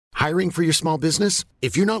Hiring for your small business?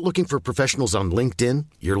 If you're not looking for professionals on LinkedIn,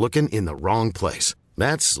 you're looking in the wrong place.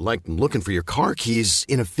 That's like looking for your car keys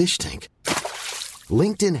in a fish tank.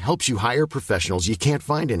 LinkedIn helps you hire professionals you can't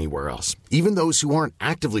find anywhere else, even those who aren't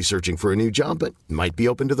actively searching for a new job but might be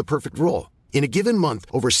open to the perfect role. In a given month,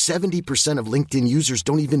 over 70% of LinkedIn users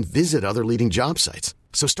don't even visit other leading job sites.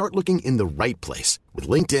 So start looking in the right place. With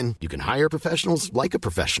LinkedIn, you can hire professionals like a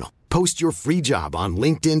professional. Post your free job on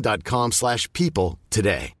linkedin.com/people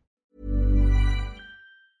today.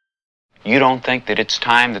 You don't think that it's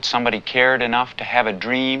time that somebody cared enough to have a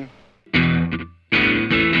dream?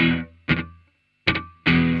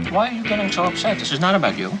 Why are you getting so upset? This is not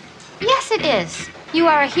about you. Yes, it is. You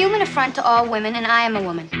are a human affront to all women, and I am a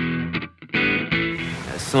woman.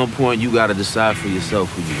 At some point, you gotta decide for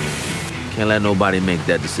yourself who you are. Can't let nobody make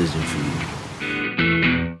that decision for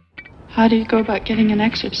you. How do you go about getting an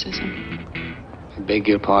exorcism? I beg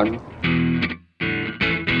your pardon?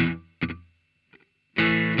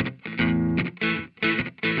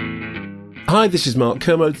 Hi, this is Mark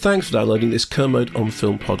Kermode. Thanks for downloading this Kermode on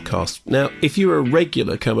Film podcast. Now, if you're a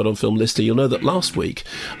regular Kermode on Film listener, you'll know that last week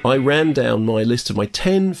I ran down my list of my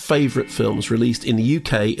 10 favourite films released in the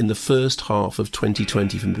UK in the first half of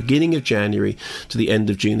 2020, from the beginning of January to the end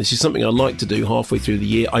of June. This is something I like to do halfway through the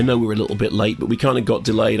year. I know we're a little bit late, but we kind of got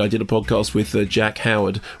delayed. I did a podcast with Jack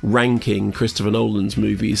Howard ranking Christopher Nolan's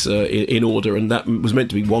movies in order, and that was meant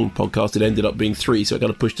to be one podcast. It ended up being 3, so it kind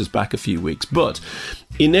of pushed us back a few weeks. But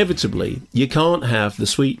inevitably, you can't have the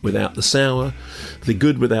sweet without the sour, the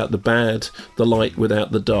good without the bad, the light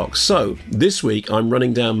without the dark. So, this week I'm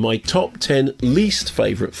running down my top 10 least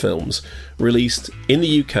favourite films released in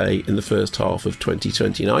the UK in the first half of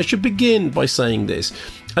 2020. Now, I should begin by saying this.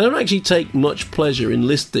 I don't actually take much pleasure in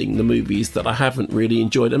listing the movies that I haven't really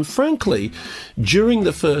enjoyed. And frankly, during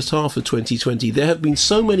the first half of 2020, there have been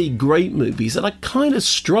so many great movies that I kind of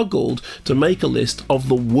struggled to make a list of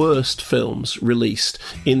the worst films released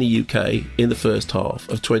in the UK in the first half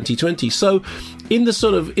of 2020. So in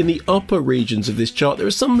the upper regions of this chart, there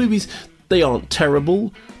are some movies, they aren't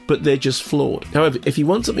terrible, but they're just flawed. However, if you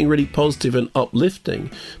want something really positive and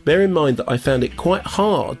uplifting, bear in mind that I found it quite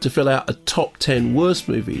hard to fill out a top 10 worst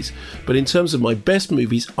movies, but in terms of my best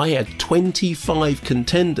movies, I had 25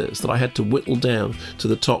 contenders that I had to whittle down to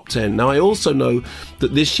the top 10. Now, I also know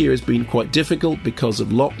that this year has been quite difficult because of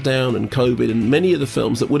lockdown and COVID, and many of the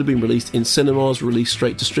films that would have been released in cinemas were released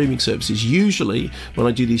straight to streaming services. Usually, when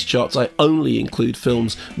I do these charts, I only include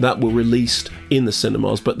films that were released in the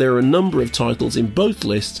cinemas, but there are a number of titles in both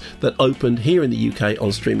lists that opened here in the UK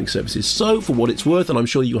on streaming services. So, for what it's worth, and I'm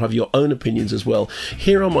sure you'll have your own opinions as well,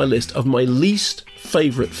 here are my list of my least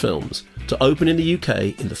favourite films to open in the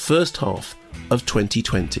UK in the first half of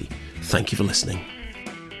 2020. Thank you for listening.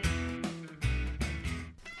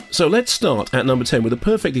 So let's start at number 10 with a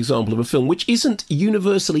perfect example of a film which isn't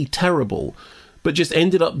universally terrible, but just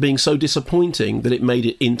ended up being so disappointing that it made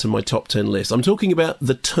it into my top 10 list. I'm talking about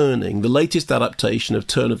The Turning, the latest adaptation of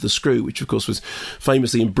Turn of the Screw, which of course was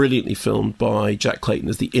famously and brilliantly filmed by Jack Clayton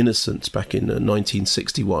as The Innocents back in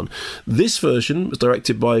 1961. This version was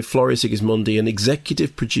directed by Florio Sigismondi and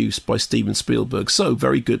executive produced by Steven Spielberg, so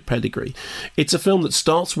very good pedigree. It's a film that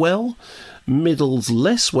starts well, middles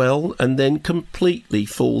less well, and then completely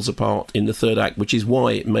falls apart in the third act, which is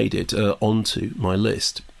why it made it onto my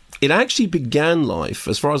list. It actually began life,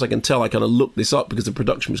 as far as I can tell, I kind of looked this up because the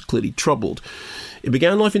production was clearly troubled. It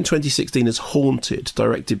began life in 2016 as Haunted,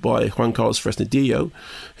 directed by Juan Carlos Fresnadillo,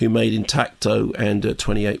 who made Intacto and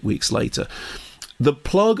 28 Weeks Later. The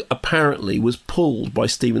plug apparently was pulled by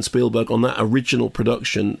Steven Spielberg on that original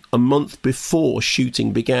production a month before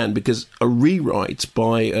shooting began, because a rewrite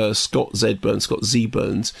by Scott Z.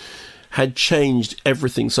 Burns, had changed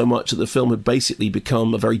everything so much that the film had basically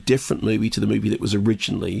become a very different movie to the movie that was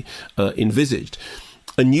originally envisaged.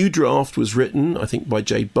 A new draft was written, I think by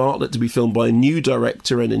Jade Bartlett, to be filmed by a new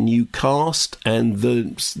director and a new cast, and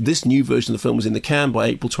this new version of the film was in the can by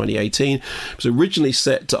April 2018. It was originally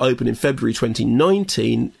set to open in February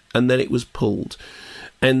 2019, and then it was pulled.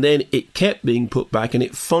 And then it kept being put back, and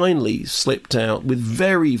it finally slipped out with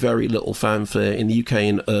very, very little fanfare in the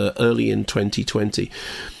UK early in 2020.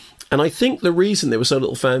 And I think the reason there was so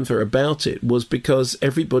little fanfare about it was because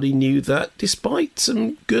everybody knew that despite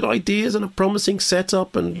some good ideas and a promising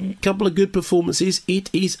setup and a couple of good performances, it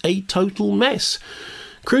is a total mess.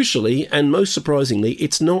 Crucially, and most surprisingly,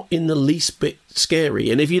 it's not in the least bit scary.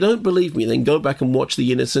 And if you don't believe me, then go back and watch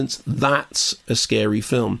The Innocents. That's a scary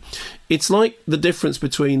film. It's like the difference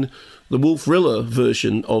between the Wolf Rilla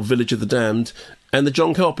version of Village of the Damned and the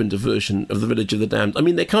John Carpenter version of The Village of the Damned. I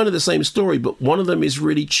mean, they're kind of the same story, but one of them is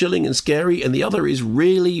really chilling and scary, and the other is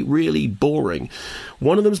really, really boring.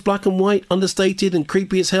 One of them's black and white, understated and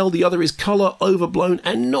creepy as hell. The other is colour, overblown,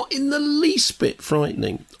 and not in the least bit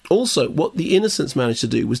frightening. Also, what The Innocents managed to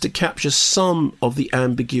do was to capture some of the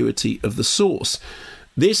ambiguity of the source.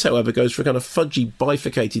 This, however, goes for a kind of fudgy,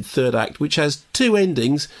 bifurcated third act, which has two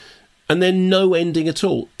endings, and then no ending at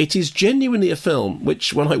all. It is genuinely a film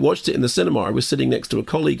which, when I watched it in the cinema, I was sitting next to a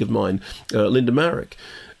colleague of mine, Linda Marek,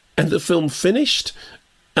 and the film finished,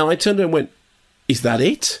 and I turned and went, is that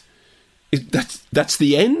it? That's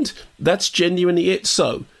the end? That's genuinely it?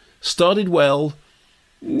 So, started well,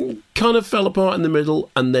 kind of fell apart in the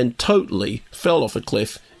middle, and then totally fell off a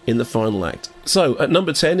cliff in the final act. So, at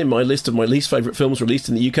number 10 in my list of my least favourite films released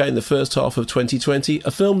in the UK in the first half of 2020, a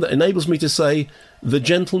film that enables me to say, The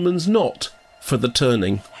Gentleman's Not for the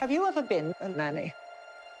Turning. Have you ever been a nanny?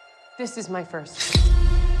 This is my first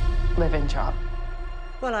live-in job.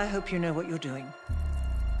 Well, I hope you know what you're doing.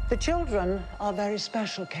 The children are very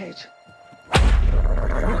special, Kate.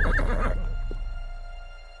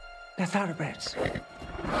 They're thoroughbreds.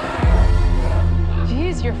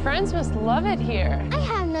 Geez, your friends must love it here. I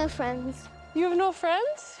have no friends. You have no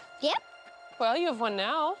friends? Yep. Well, you have one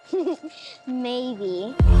now.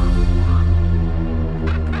 Maybe.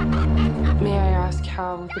 May I ask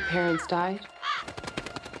how the parents died?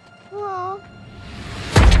 Well...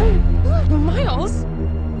 Miles?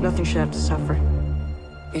 Nothing should have to suffer.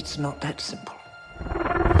 It's not that simple.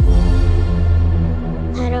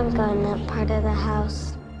 I don't go in that part of the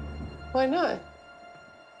house. Why not?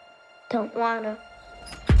 Don't wanna.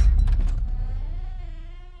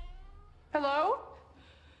 Hello?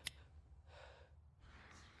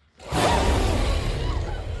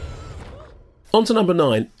 On to number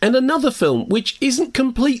 9, and another film which isn't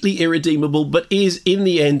completely irredeemable, but is, in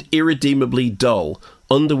the end, irredeemably dull.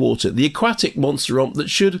 Underwater, the aquatic monster romp that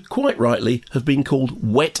should, quite rightly, have been called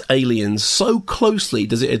Wet Aliens. So closely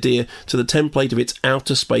does it adhere to the template of its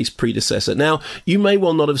outer space predecessor. Now, you may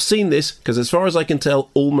well not have seen this, because as far as I can tell,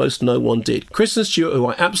 almost no one did. Kristen Stewart, who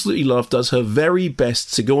I absolutely love, does her very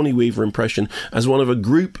best Sigourney Weaver impression as one of a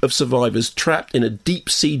group of survivors trapped in a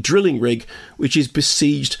deep-sea drilling rig which is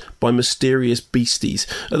besieged by mysterious beasties.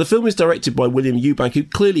 The film is directed by William Eubank, who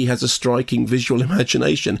clearly has a striking visual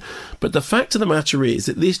imagination, but the fact of the matter is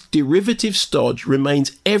that this derivative stodge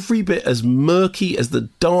remains every bit as murky as the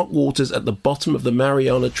dark waters at the bottom of the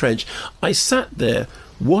Mariana Trench. I sat there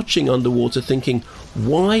watching Underwater thinking,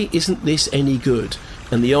 why isn't this any good?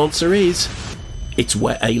 And the answer is, it's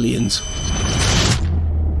Wet Aliens.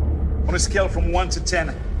 On a scale from 1 to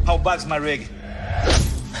 10, how bad's my rig?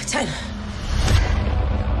 10.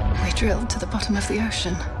 We drilled to the bottom of the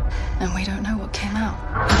ocean, and we don't know what came out.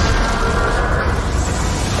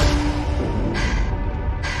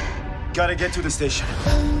 Gotta get to the station.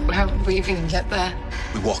 How would we even get there?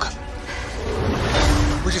 We walk.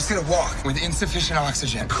 We're just gonna walk with insufficient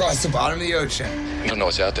oxygen across the bottom of the ocean. You don't know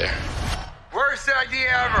what's out there. Worst idea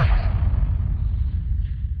ever.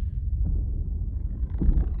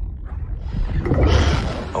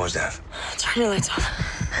 What was that? Turn your lights off.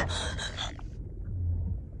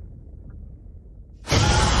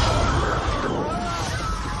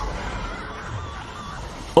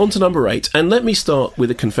 On to number 8, and let me start with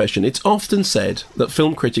a confession. It's often said that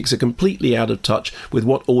film critics are completely out of touch with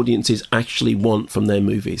what audiences actually want from their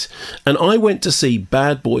movies. And I went to see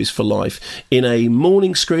Bad Boys for Life in a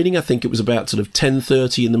morning screening. I think it was about sort of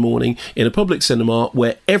 10:30 in the morning in a public cinema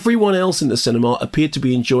where everyone else in the cinema appeared to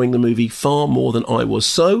be enjoying the movie far more than I was.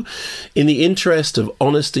 So, in the interest of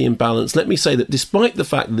honesty and balance, let me say that despite the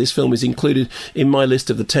fact that this film is included in my list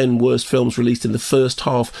of the 10 worst films released in the first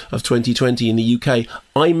half of 2020 in the UK,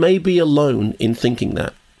 I may be alone in thinking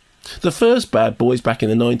that. The first Bad Boys back in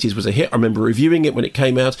the 90s was a hit. I remember reviewing it when it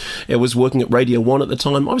came out. I was working at Radio 1 at the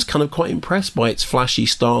time. I was kind of quite impressed by its flashy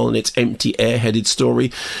style and its empty, airheaded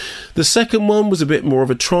story. The second one was a bit more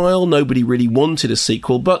of a trial. Nobody really wanted a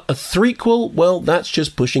sequel, but a threequel, well, that's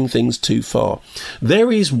just pushing things too far.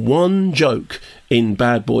 There is one joke in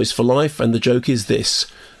Bad Boys for Life, and the joke is this: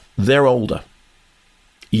 they're older.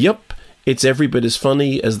 Yup. It's every bit as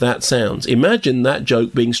funny as that sounds. Imagine that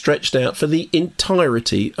joke being stretched out for the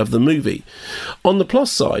entirety of the movie. On the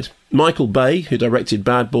plus side, Michael Bay, who directed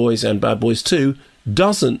Bad Boys and Bad Boys 2,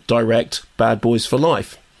 doesn't direct Bad Boys for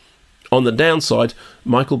Life. On the downside,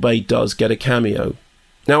 Michael Bay does get a cameo.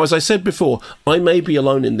 Now, as I said before, I may be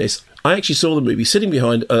alone in this. I actually saw the movie sitting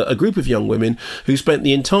behind a group of young women who spent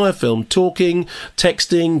the entire film talking,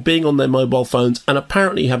 texting, being on their mobile phones, and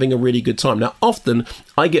apparently having a really good time. Now, often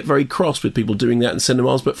I get very cross with people doing that in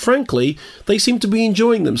cinemas, but frankly, they seem to be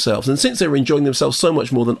enjoying themselves. And since they were enjoying themselves so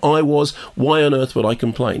much more than I was, why on earth would I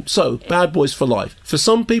complain? So, Bad Boys for Life. For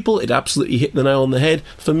some people, it absolutely hit the nail on the head.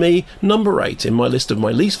 For me, number 8 in my list of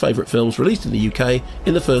my least favourite films released in the UK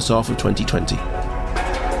in the first half of 2020.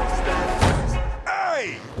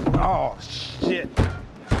 Hey! Oh, shit.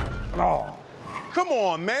 Oh. Come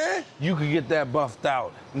on, man. You can get that buffed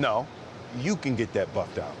out. No, you can get that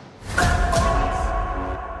buffed out.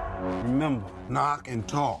 Remember, knock and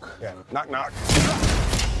talk. Yeah, knock, knock.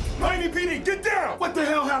 Miami PD, get down! What the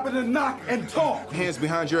hell happened to knock and talk? Hands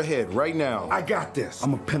behind your head right now. I got this.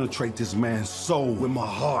 I'm gonna penetrate this man's soul with my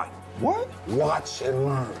heart. What? Watch and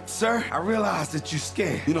learn. Sir, I realize that you're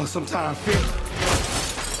scared. You know, sometimes fear.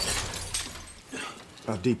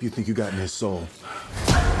 How deep you think you got in his soul?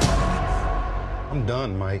 I'm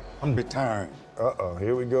done, Mike. I'm retiring. Uh-oh,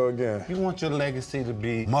 here we go again. You want your legacy to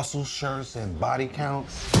be muscle shirts and body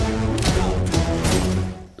counts?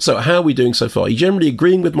 So how are we doing so far? Are you generally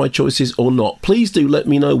agreeing with my choices or not? Please do let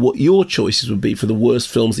me know what your choices would be for the worst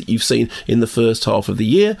films that you've seen in the first half of the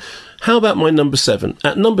year. How about my number 7?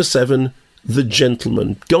 At number 7, The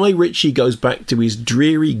Gentleman. Guy Ritchie goes back to his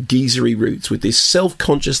dreary, geezery roots with this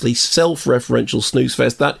self-consciously self-referential snooze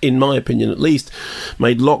fest that, in my opinion at least,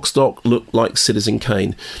 made Lock, Stock look like Citizen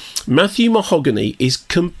Kane. Matthew Mahogany is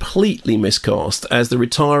completely miscast as the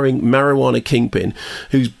retiring marijuana kingpin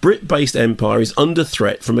whose Brit-based empire is under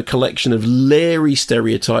threat from a collection of leery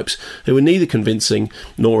stereotypes who are neither convincing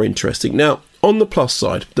nor interesting. Now, on the plus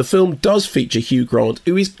side, the film does feature Hugh Grant,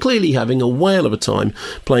 who is clearly having a whale of a time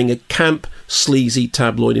playing a camp, sleazy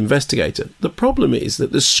tabloid investigator. The problem is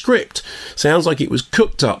that the script sounds like it was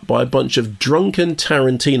cooked up by a bunch of drunken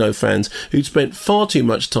Tarantino fans who'd spent far too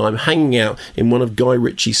much time hanging out in one of Guy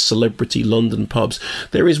Ritchie's celebrity London pubs.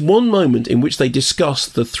 There is one moment in which they discuss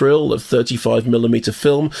the thrill of 35mm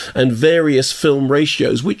film and various film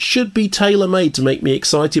ratios, which should be tailor-made to make me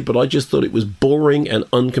excited, but I just thought it was boring and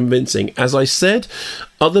unconvincing. As I said,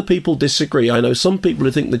 other people disagree. I know some people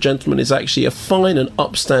who think The Gentleman is actually a fine and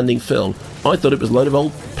upstanding film. I thought it was a load of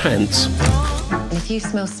old pants. And if you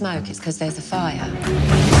smell smoke, it's because there's a fire.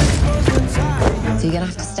 So you're going to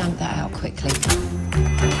have to stamp that out quickly.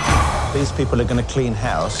 These people are going to clean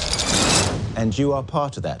house, and you are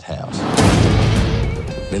part of that house.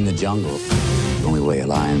 In the jungle, the only way a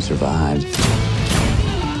lion survives,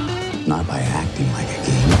 not by acting like a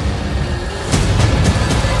king,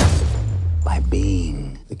 by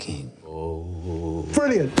being the king. Oh.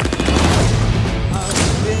 Brilliant.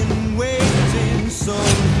 I've been waiting so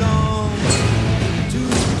long to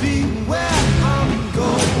be where I'm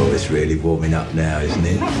going. Oh, it's really warming up now, isn't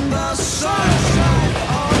it? The sunshine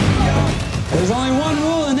on your... There's only one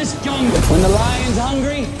rule in this jungle. When the lion's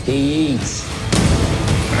hungry, he eats.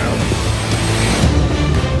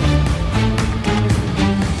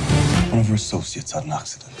 One of her associates had an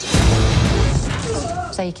accident.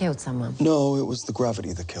 So you killed someone? No, it was the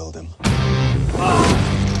gravity that killed him.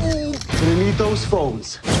 Gonna need those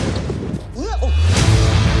phones.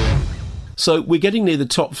 So we're getting near the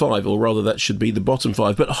top 5, or rather that should be the bottom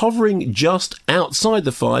 5, but hovering just outside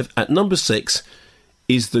the 5 at number 6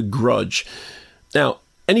 is The Grudge. Now,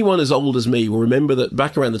 anyone as old as me will remember that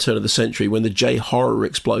back around the turn of the century, when the J-horror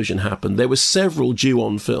explosion happened, there were several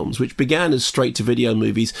Ju-on films which began as straight-to-video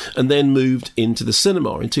movies and then moved into the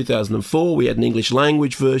cinema. In 2004, we had an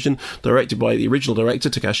English-language version directed by the original director,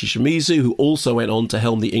 Takashi Shimizu, who also went on to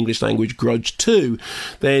helm the English-language Grudge 2.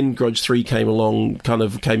 Then Grudge 3 came along, kind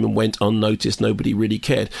of came and went unnoticed. Nobody really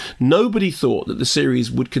cared. Nobody thought that the series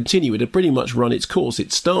would continue. It had pretty much run its course.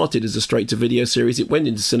 It started as a straight-to-video series, it went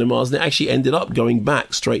into cinemas, and it actually ended up going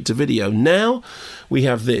back straight to video. Now we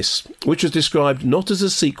have this, which was described not as a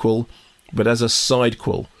sequel, but as a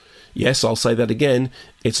sidequel. Yes, I'll say that again.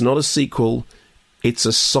 It's not a sequel, it's a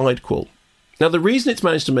sidequel. Now, the reason it's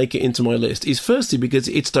managed to make it into my list is firstly because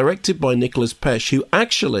it's directed by Nicholas Pesce, who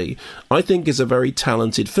actually I think is a very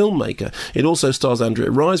talented filmmaker. It also stars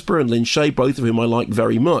Andrea Riseborough and Lynn Shay, both of whom I like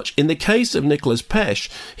very much. In the case of Nicholas Pesce,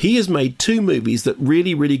 he has made 2 movies that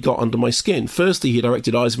really, really got under my skin. Firstly, he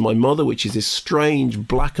directed Eyes of My Mother, which is this strange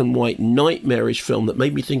black and white nightmarish film that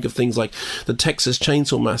made me think of things like the Texas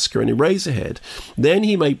Chainsaw Massacre and Eraserhead. Then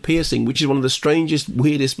he made Piercing, which is one of the strangest,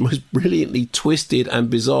 weirdest, most brilliantly twisted and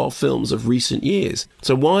bizarre films of recent years.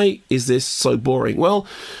 So why is this so boring? Well,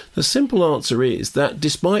 the simple answer is that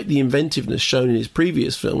despite the inventiveness shown in his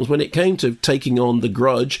previous films, when it came to taking on The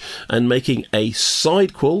Grudge and making a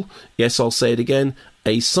sidequel, yes, I'll say it again,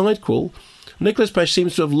 a sidequel, Nicolas Pesce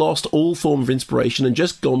seems to have lost all form of inspiration and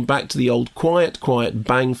just gone back to the old quiet, quiet,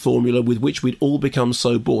 bang formula with which we'd all become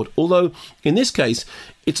so bored. Although, in this case,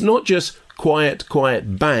 it's not just quiet,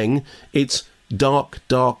 quiet, bang, it's dark,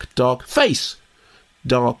 dark, dark, face.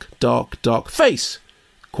 Dark, dark, dark, face.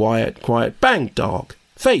 Quiet, quiet, bang, dark,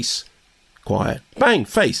 face. Quiet, bang,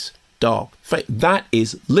 face, dark, face. That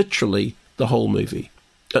is literally the whole movie.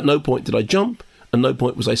 At no point did I jump, at no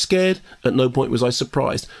point was I scared, at no point was I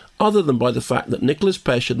surprised, other than by the fact that Nicolas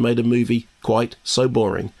Pesce had made a movie quite so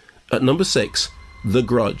boring. At number 6, The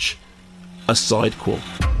Grudge, a sidequel.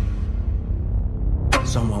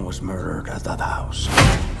 Someone was murdered at that house.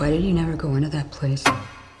 Why did you never go into that place?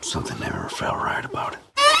 Something never felt right about it.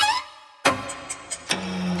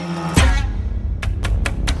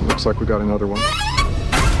 Looks like we got another one.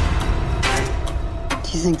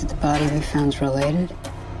 Do you think that the body we found's related?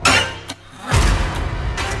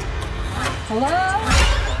 Hello?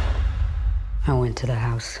 I went to the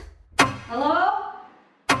house. Hello?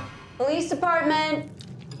 Police department.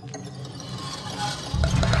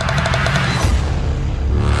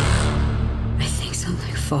 I think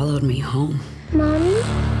something followed me home. Mommy,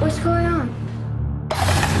 what's going on?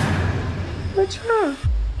 What's wrong?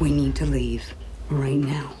 We need to leave right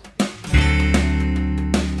now.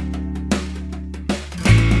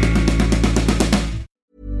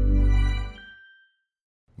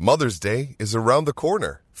 Mother's Day is around the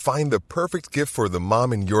corner. Find the perfect gift for the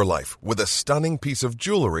mom in your life with a stunning piece of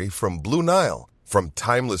jewelry from Blue Nile. From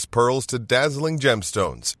timeless pearls to dazzling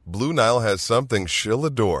gemstones, Blue Nile has something she'll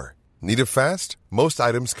adore. Need it fast? Most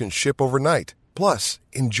items can ship overnight. Plus,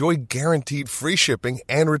 enjoy guaranteed free shipping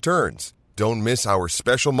and returns. Don't miss our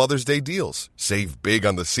special Mother's Day deals. Save big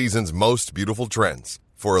on the season's most beautiful trends.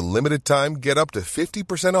 For a limited time, get up to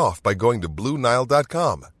 50% off by going to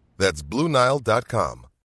BlueNile.com. That's BlueNile.com.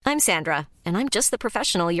 I'm Sandra, and I'm just the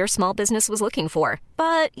professional your small business was looking for.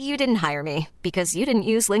 But you didn't hire me because you didn't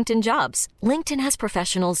use LinkedIn Jobs. LinkedIn has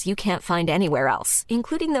professionals you can't find anywhere else,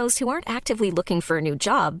 including those who aren't actively looking for a new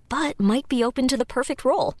job, but might be open to the perfect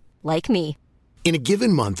role, like me. In a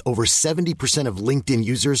given month, over 70% of LinkedIn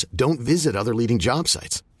users don't visit other leading job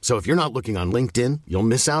sites. So if you're not looking on LinkedIn, you'll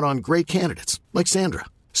miss out on great candidates like Sandra.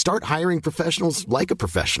 Start hiring professionals like a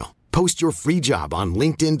professional. Post your free job on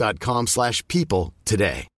linkedin.com/people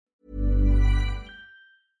today.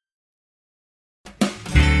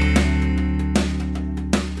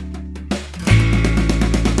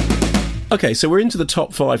 Okay, so we're into the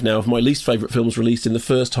top 5 now of my least favourite films released in the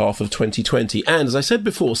first half of 2020. And as I said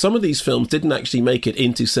before, some of these films didn't actually make it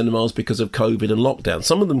into cinemas because of COVID and lockdown.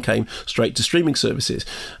 Some of them came straight to streaming services.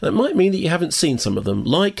 That might mean that you haven't seen some of them,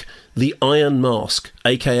 like The Iron Mask,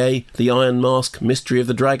 aka The Iron Mask, Mystery of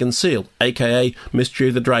the Dragon Seal, aka Mystery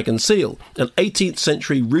of the Dragon Seal, an 18th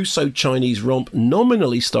century Russo-Chinese romp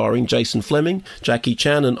nominally starring Jason Fleming, Jackie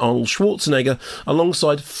Chan and Arnold Schwarzenegger,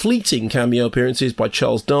 alongside fleeting cameo appearances by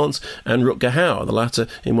Charles Dance and Rutger Hauer, the latter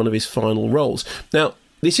in one of his final roles. Now,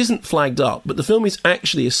 this isn't flagged up, but the film is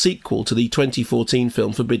actually a sequel to the 2014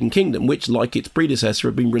 film Forbidden Kingdom, which, like its predecessor,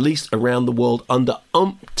 had been released around the world under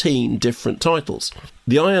umpteen different titles.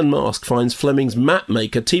 The Iron Mask finds Fleming's map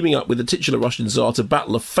maker teaming up with the titular Russian Tsar to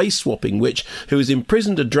battle a face-swapping witch who has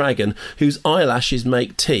imprisoned a dragon whose eyelashes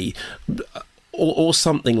make tea. Or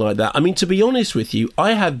something like that. I mean, to be honest with you,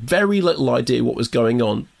 I had very little idea what was going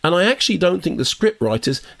on, and I actually don't think the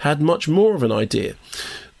scriptwriters had much more of an idea.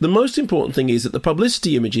 The most important thing is that the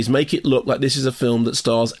publicity images make it look like this is a film that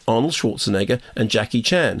stars Arnold Schwarzenegger and Jackie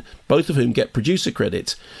Chan, both of whom get producer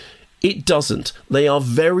credits. It doesn't. They are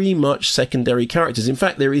very much secondary characters. In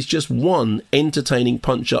fact, there is just one entertaining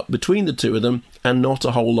punch-up between the two of them and not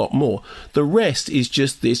a whole lot more. The rest is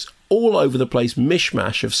just this all-over-the-place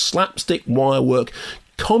mishmash of slapstick wirework,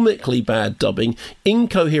 comically bad dubbing,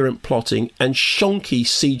 incoherent plotting, and shonky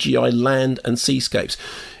CGI land and seascapes.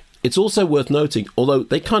 It's also worth noting, although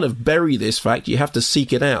they kind of bury this fact, you have to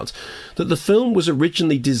seek it out, that the film was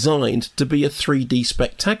originally designed to be a 3D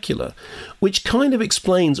spectacular, which kind of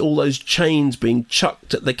explains all those chains being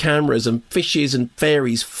chucked at the cameras and fishes and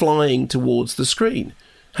fairies flying towards the screen.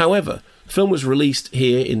 However, the film was released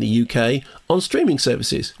here in the UK on streaming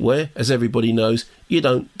services, where, as everybody knows, you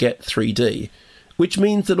don't get 3D. Which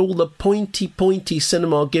means that all the pointy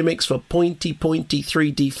cinema gimmicks for pointy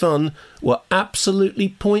 3D fun were absolutely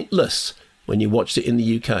pointless when you watched it in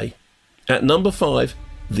the UK. At number 5,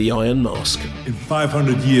 The Iron Mask. In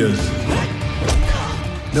 500 years,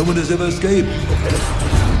 no one has ever escaped.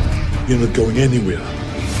 You're not going anywhere.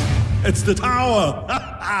 It's the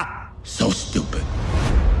tower! So stupid.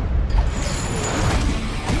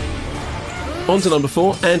 On to number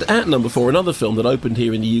 4, and at number 4, another film that opened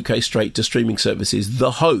here in the UK straight to streaming services,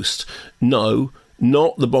 The Host. No,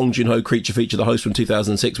 not the Bong Joon-ho creature feature The Host from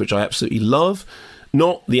 2006, which I absolutely love.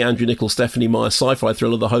 Not the Andrew Niccol, Stephanie Meyer sci-fi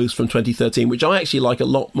thriller The Host from 2013, which I actually like a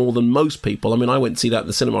lot more than most people. I mean, I went to see that at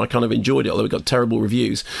the cinema. I kind of enjoyed it, although it got terrible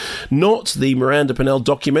reviews. Not the Miranda Pinnell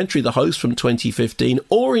documentary The Host from 2015,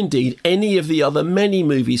 or indeed any of the other many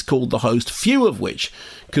movies called The Host, few of which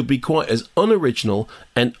could be quite as unoriginal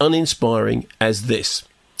and uninspiring as this.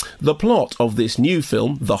 The plot of this new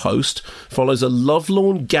film, The Host, follows a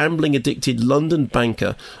lovelorn, gambling-addicted London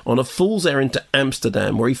banker on a fool's errand to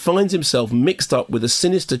Amsterdam, where he finds himself mixed up with a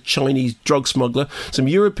sinister Chinese drug smuggler, some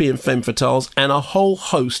European femme fatales, and a whole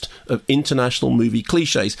host of international movie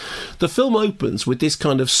cliches. The film opens with this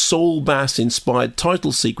kind of Saul Bass-inspired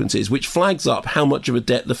title sequences, which flags up how much of a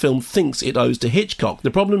debt the film thinks it owes to Hitchcock. The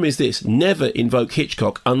problem is this: never invoke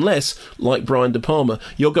Hitchcock unless, like Brian De Palma,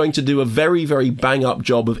 you're going to do a very, very bang-up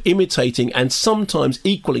job of imitating and sometimes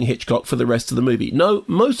equaling Hitchcock for the rest of the movie. No,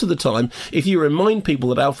 most of the time, if you remind people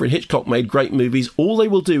that Alfred Hitchcock made great movies, all they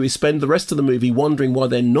will do is spend the rest of the movie wondering why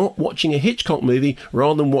they're not watching a Hitchcock movie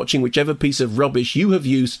rather than watching whichever piece of rubbish you have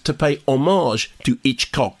used to pay homage to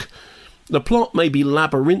Hitchcock. The plot may be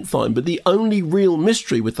labyrinthine, but the only real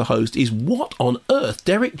mystery with The Host is what on earth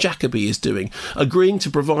Derek Jacobi is doing, agreeing to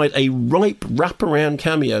provide a ripe wraparound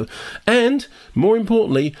cameo, and, more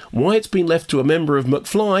importantly, why it's been left to a member of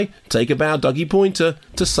McFly, take a bow Dougie Pointer,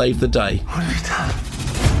 to save the day. What have you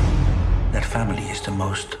done? That family is the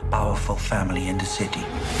most powerful family in the city.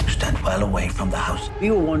 Stand well away from the house.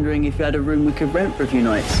 We were wondering if you had a room we could rent for a few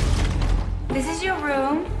nights. This is your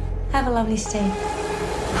room. Have a lovely stay.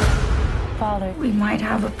 Father, we might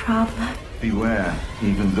have a problem. Beware,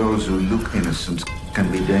 even those who look innocent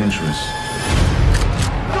can be dangerous.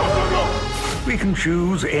 We can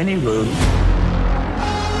choose any room,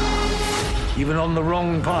 even on the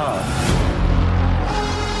wrong path.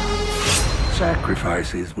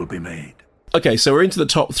 Sacrifices will be made. Okay, so we're into the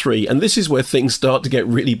top 3, and this is where things start to get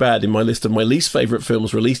really bad in my list of my least favourite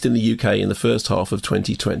films released in the UK in the first half of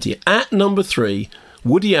 2020. At number 3,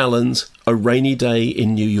 Woody Allen's A Rainy Day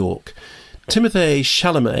in New York. Timothée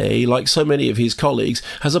Chalamet, like so many of his colleagues,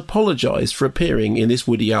 has apologised for appearing in this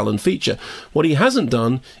Woody Allen feature. What he hasn't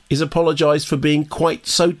done is apologise for being quite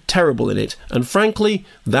so terrible in it, and frankly,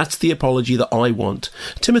 that's the apology that I want.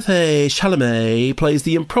 Timothée Chalamet plays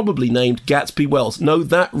the improbably named Gatsby Wells. No,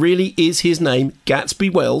 that really is his name,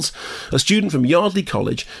 Gatsby Wells, a student from Yardley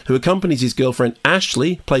College who accompanies his girlfriend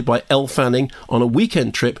Ashley, played by Elle Fanning, on a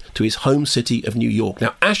weekend trip to his home city of New York.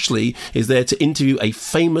 Now, Ashley is there to interview a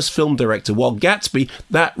famous film director, while Gatsby,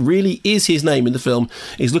 that really is his name in the film,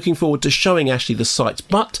 is looking forward to showing Ashley the sights.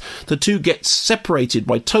 But the two get separated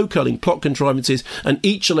by toe-curling plot contrivances, and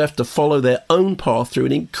each are left to follow their own path through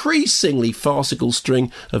an increasingly farcical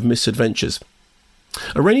string of misadventures.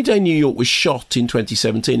 A Rainy Day in New York was shot in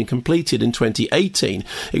 2017 and completed in 2018.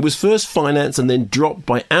 It was first financed and then dropped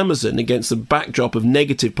by Amazon against the backdrop of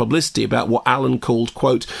negative publicity about what Allen called,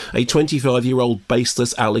 quote, a 25-year-old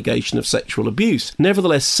baseless allegation of sexual abuse.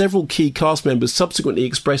 Nevertheless, several key cast members subsequently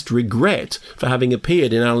expressed regret for having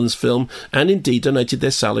appeared in Allen's film and indeed donated their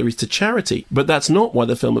salaries to charity. But that's not why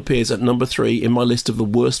the film appears at number 3 in my list of the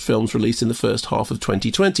worst films released in the first half of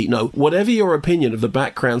 2020. No, whatever your opinion of the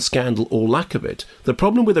background scandal or lack of it, the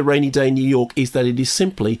problem with A Rainy Day in New York is that it is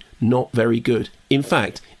simply not very good. In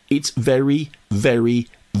fact, it's very, very,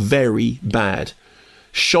 very bad.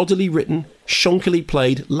 Shoddily written, shonkily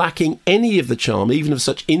played, lacking any of the charm, even of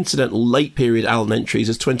such incidental late-period Allen entries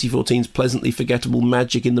as 2014's pleasantly forgettable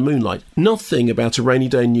Magic in the Moonlight. Nothing about A Rainy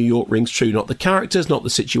Day in New York rings true. Not the characters, not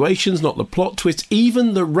the situations, not the plot twists.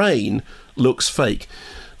 Even the rain looks fake.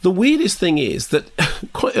 The weirdest thing is that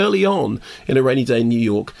quite early on in A Rainy Day in New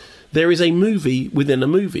York, there is a movie within a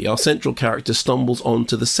movie. Our central character stumbles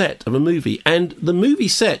onto the set of a movie, and the movie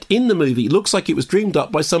set in the movie looks like it was dreamed up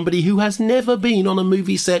by somebody who has never been on a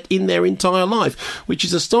movie set in their entire life, which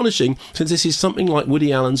is astonishing since this is something like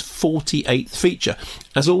Woody Allen's 48th feature.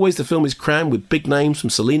 As always, the film is crammed with big names from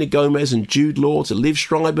Selena Gomez and Jude Law to Liv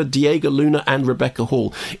Schreiber, Diego Luna and Rebecca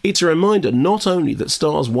Hall. It's a reminder not only that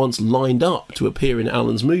stars once lined up to appear in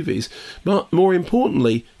Allen's movies, but more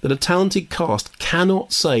importantly, that a talented cast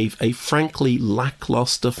cannot save a frankly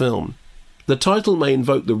lackluster film. The title may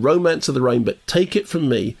invoke the romance of the rain, but take it from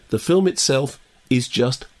me, the film itself is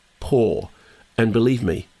just poor. And believe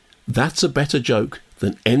me, that's a better joke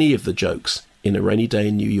than any of the jokes in A Rainy Day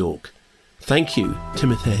in New York. Thank you,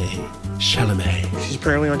 Timothée Chalamet. She's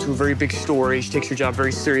apparently onto a very big story. She takes her job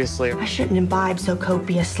very seriously. I shouldn't imbibe so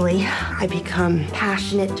copiously. I become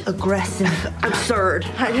passionate, aggressive, absurd.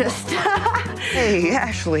 I just... Hey,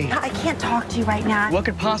 Ashley. I can't talk to you right now. What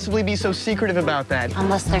could possibly be so secretive about that?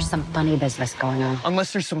 Unless there's some funny business going on.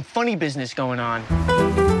 Unless there's some funny business going on.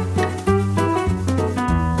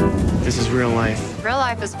 This is real life. Real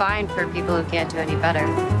life is fine for people who can't do any better.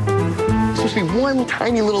 It's supposed to be one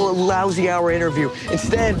tiny little lousy hour interview.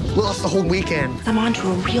 Instead, we lost the whole weekend. I'm onto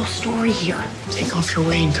a real story here. Take off your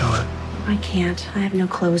raincoat. I can't. I have no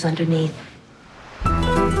clothes underneath.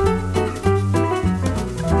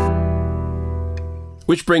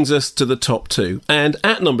 Which brings us to the top two. And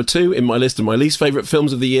at number 2 in my list of my least favourite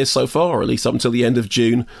films of the year so far, or at least up until the end of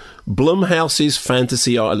June, Blumhouse's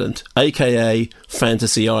Fantasy Island, a.k.a.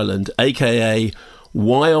 Fantasy Island, a.k.a.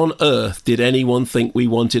 why on earth did anyone think we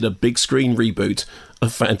wanted a big screen reboot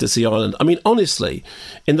of Fantasy Island? I mean, honestly,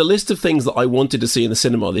 in the list of things that I wanted to see in the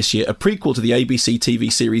cinema this year, a prequel to the ABC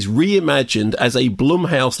TV series reimagined as a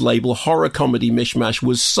Blumhouse label horror comedy mishmash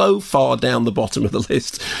was so far down the bottom of the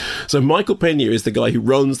list. So Michael Pena is the guy who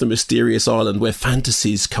runs the mysterious island where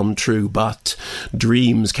fantasies come true, but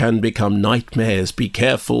dreams can become nightmares. Be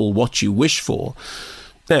careful what you wish for.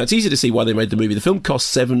 Now, it's easy to see why they made the movie. The film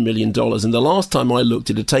cost $7 million, and the last time I looked,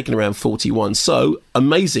 it had taken around 41. So,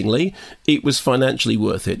 amazingly, it was financially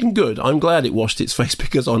worth it. And good, I'm glad it washed its face,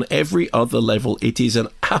 because on every other level, it is an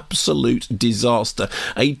absolute disaster.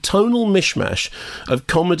 A tonal mishmash of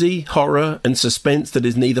comedy, horror, and suspense that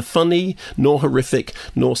is neither funny, nor horrific,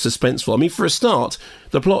 nor suspenseful. I mean, for a start,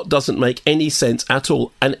 the plot doesn't make any sense at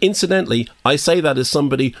all. And incidentally, I say that as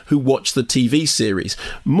somebody who watched the TV series.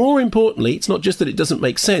 More importantly, it's not just that it doesn't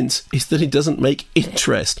make sense, it's that it doesn't make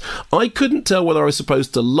interest. I couldn't tell whether I was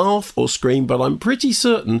supposed to laugh or scream, but I'm pretty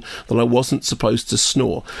certain that I wasn't supposed to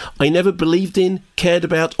snore. I never believed in, cared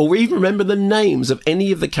about, or even remember the names of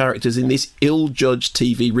any of the characters in this ill-judged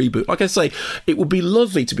TV reboot. Like I say, it would be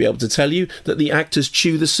lovely to be able to tell you that the actors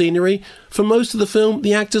chew the scenery. For most of the film,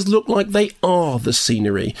 the actors look like they are the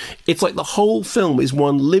scenery. It's like the whole film is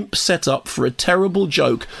one limp setup for a terrible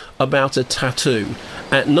joke about a tattoo.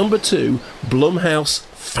 At number 2, Blumhouse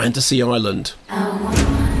Fantasy Island.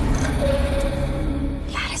 That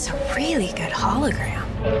is a really good hologram.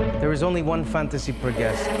 There is only one fantasy per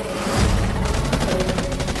guest.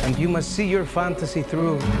 And you must see your fantasy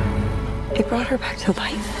through. It brought her back to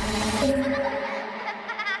life.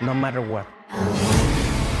 No matter what.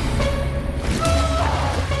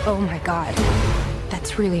 Oh my God.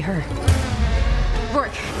 That's really her.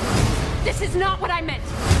 Rourke, this is not what I meant.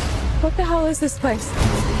 What the hell is this place?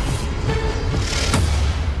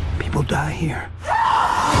 People die here.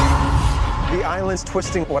 The island's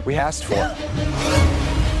twisting what we asked for.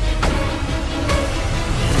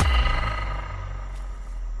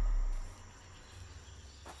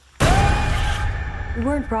 We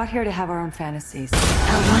weren't brought here to have our own fantasies.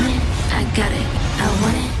 I want it, I got it. I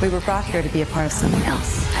want it. We were brought here to be a part of someone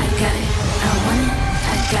else. I got it. I want it,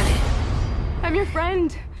 I got it. I'm your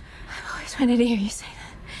friend. I've always wanted to hear you say that.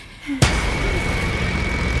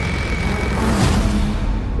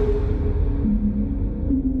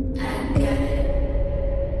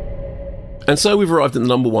 And so we've arrived at the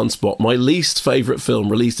number 1 spot, my least favourite film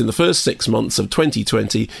released in the first 6 months of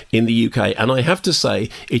 2020 in the UK. And I have to say,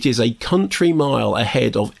 it is a country mile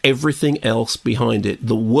ahead of everything else behind it.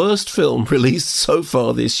 The worst film released so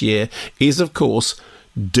far this year is, of course,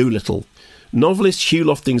 Dolittle. Novelist Hugh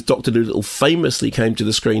Lofting's Dr. Dolittle famously came to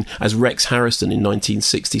the screen as Rex Harrison in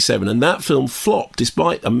 1967, and that film flopped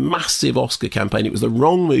despite a massive Oscar campaign. It was the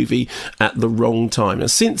wrong movie at the wrong time.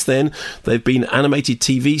 And since then, there have been animated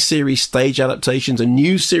TV series, stage adaptations, a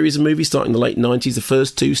new series of movies starting in the late 90s, the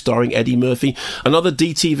first 2 starring Eddie Murphy, another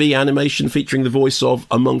DTV animation featuring the voice of,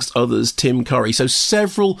 amongst others, Tim Curry. So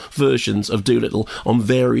several versions of Dolittle on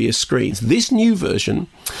various screens. This new version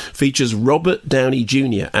features Robert Downey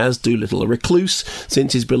Jr. as Dolittle, a recluse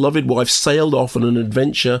since his beloved wife sailed off on an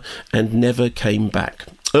adventure and never came back.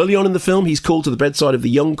 Early on in the film, he's called to the bedside of the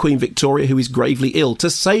young Queen Victoria, who is gravely ill. To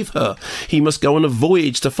save her, he must go on a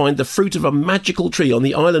voyage to find the fruit of a magical tree on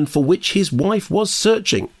the island for which his wife was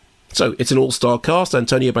searching. So it's an all-star cast.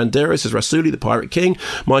 Antonio Banderas as Rasuli, the Pirate King.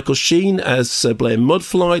 Michael Sheen as Blair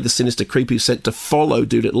Mudfly, the sinister creep who's sent to follow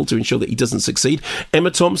Dolittle to ensure that he doesn't succeed.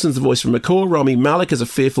 Emma Thompson's the voice for McCaw. Rami Malek as a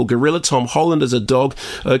fearful gorilla. Tom Holland as a dog.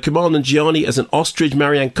 Kumail Nanjiani as an ostrich.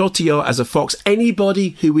 Marianne Cotillard as a fox.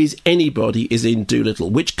 Anybody who is anybody is in Dolittle,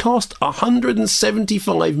 which cost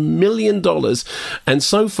 $175 million and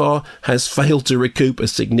so far has failed to recoup a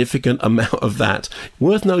significant amount of that.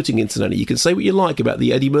 Worth noting, incidentally, you can say what you like about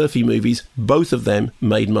the Eddie Murphy Murphy movies, both of them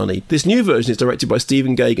made money. This new version is directed by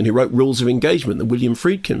Stephen Gaghan, who wrote Rules of Engagement, the William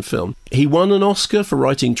Friedkin film. He won an Oscar for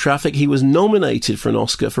writing Traffic. He was nominated for an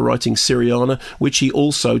Oscar for writing Syriana, which he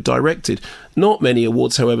also directed. Not many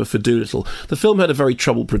awards, however, for Dolittle. The film had a very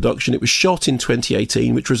troubled production. It was shot in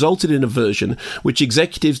 2018, which resulted in a version which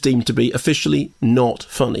executives deemed to be officially not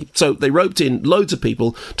funny. So they roped in loads of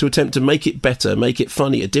people to attempt to make it better, make it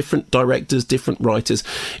funnier, different directors, different writers.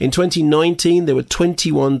 In 2019, there were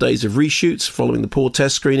 21 days of reshoots following the poor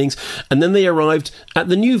test screenings, and then they arrived at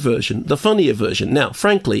the new version, the funnier version. Now,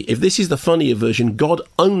 frankly, if this is the funnier version, God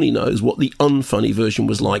only knows what the unfunny version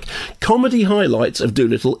was like. Comedy highlights of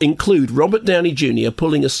Dolittle include Robert Downey Jr.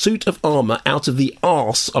 pulling a suit of armour out of the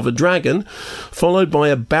arse of a dragon, followed by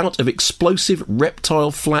a bout of explosive reptile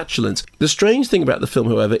flatulence. The strange thing about the film,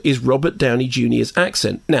 however, is Robert Downey Jr.'s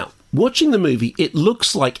accent. Now, watching the movie, it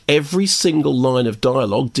looks like every single line of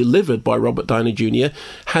dialogue delivered by Robert Downey Jr.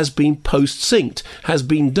 has been post-synced, has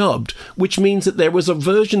been dubbed, which means that there was a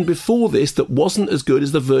version before this that wasn't as good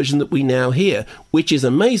as the version that we now hear, which is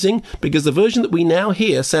amazing because the version that we now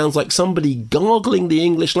hear sounds like somebody gargling the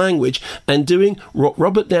English language and doing what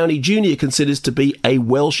Robert Downey Jr. considers to be a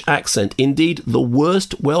Welsh accent, indeed the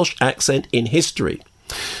worst Welsh accent in history.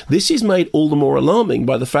 This is made all the more alarming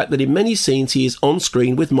by the fact that in many scenes he is on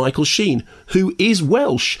screen with Michael Sheen, who is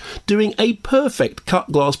Welsh, doing a perfect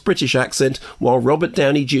cut-glass British accent while Robert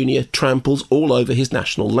Downey Jr. tramples all over his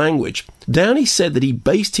national language. Downey said that he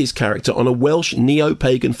based his character on a Welsh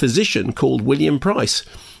neo-pagan physician called William Price.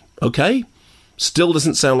 Okay, still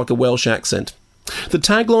doesn't sound like a Welsh accent. The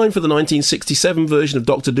tagline for the 1967 version of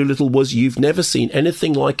Dr. Dolittle was, "You've never seen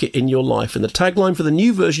anything like it in your life," and the tagline for the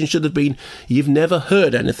new version should have been, "You've never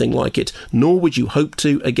heard anything like it, nor would you hope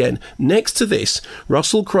to again." Next to this,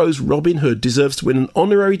 Russell Crowe's Robin Hood deserves to win an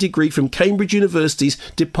honorary degree from Cambridge University's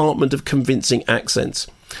Department of Convincing Accents.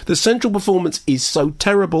 The central performance is so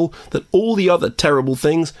terrible that all the other terrible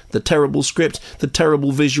things, the terrible script, the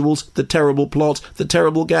terrible visuals, the terrible plot, the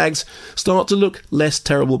terrible gags, start to look less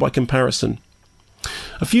terrible by comparison.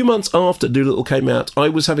 A few months after Dolittle came out, I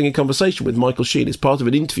was having a conversation with Michael Sheen as part of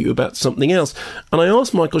an interview about something else, and I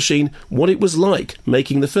asked Michael Sheen what it was like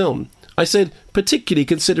making the film. I said, particularly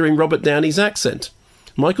considering Robert Downey's accent.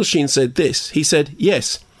 Michael Sheen said this. He said,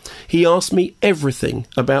 yes, he asked me everything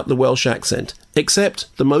about the Welsh accent, except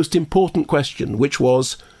the most important question, which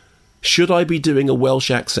was, should I be doing a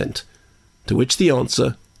Welsh accent? To which the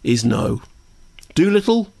answer is no.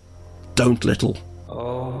 Dolittle, don't little.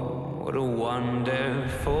 Oh, what a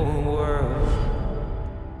wonderful world.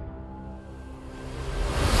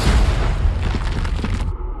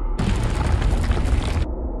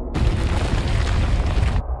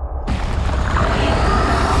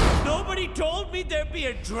 Nobody told me there'd be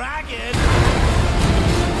a dragon.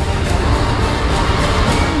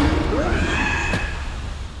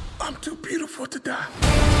 I'm too beautiful to die.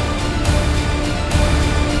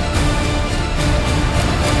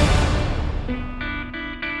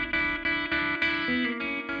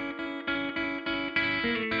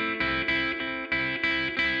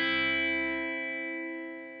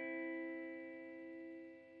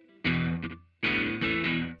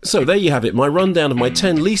 So there you have it, my rundown of my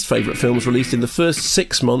 10 least favourite films released in the first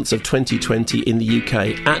 6 months of 2020 in the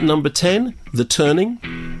UK. At number 10, The Turning.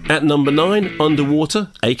 At number 9, Underwater,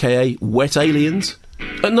 aka Wet Aliens.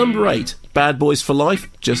 At number 8, Bad Boys for Life,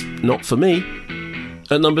 just not for me.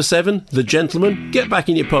 At number 7, The Gentleman, get back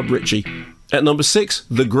in your pub, Richie. At number 6,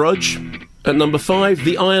 The Grudge. At number 5,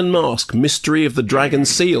 The Iron Mask, Mystery of the Dragon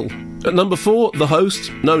Seal. At number 4, The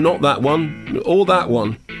Host, no, not that one, or that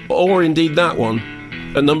one, or indeed that one.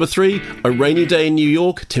 At number 3, A Rainy Day in New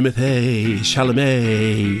York, Timothée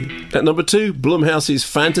Chalamet. At number 2, Blumhouse's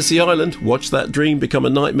Fantasy Island, Watch That Dream Become a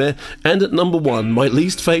Nightmare. And at number 1, my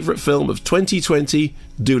least favourite film of 2020,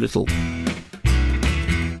 Dolittle.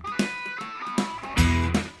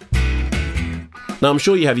 Now, I'm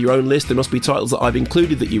sure you have your own list. There must be titles that I've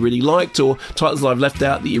included that you really liked, or titles that I've left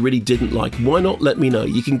out that you really didn't like. Why not let me know?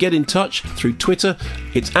 You can get in touch through Twitter.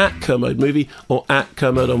 It's at Kermode Movie or at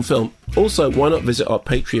Kermode on Film. Also, why not visit our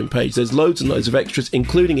Patreon page? There's loads and loads of extras,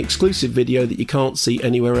 including exclusive video that you can't see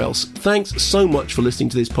anywhere else. Thanks so much for listening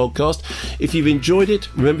to this podcast. If you've enjoyed it,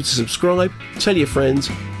 remember to subscribe, tell your friends,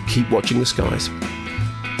 keep watching the skies.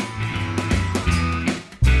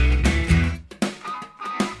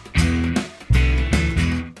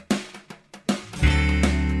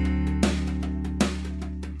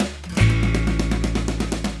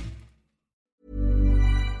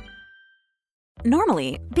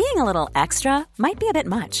 Normally, being a little extra might be a bit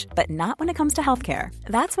much, but not when it comes to healthcare.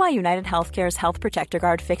 That's why United Healthcare's Health Protector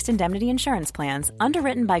Guard fixed indemnity insurance plans,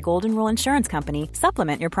 underwritten by Golden Rule Insurance Company,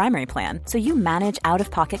 supplement your primary plan so you manage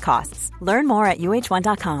out-of-pocket costs. Learn more at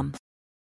UH1.com.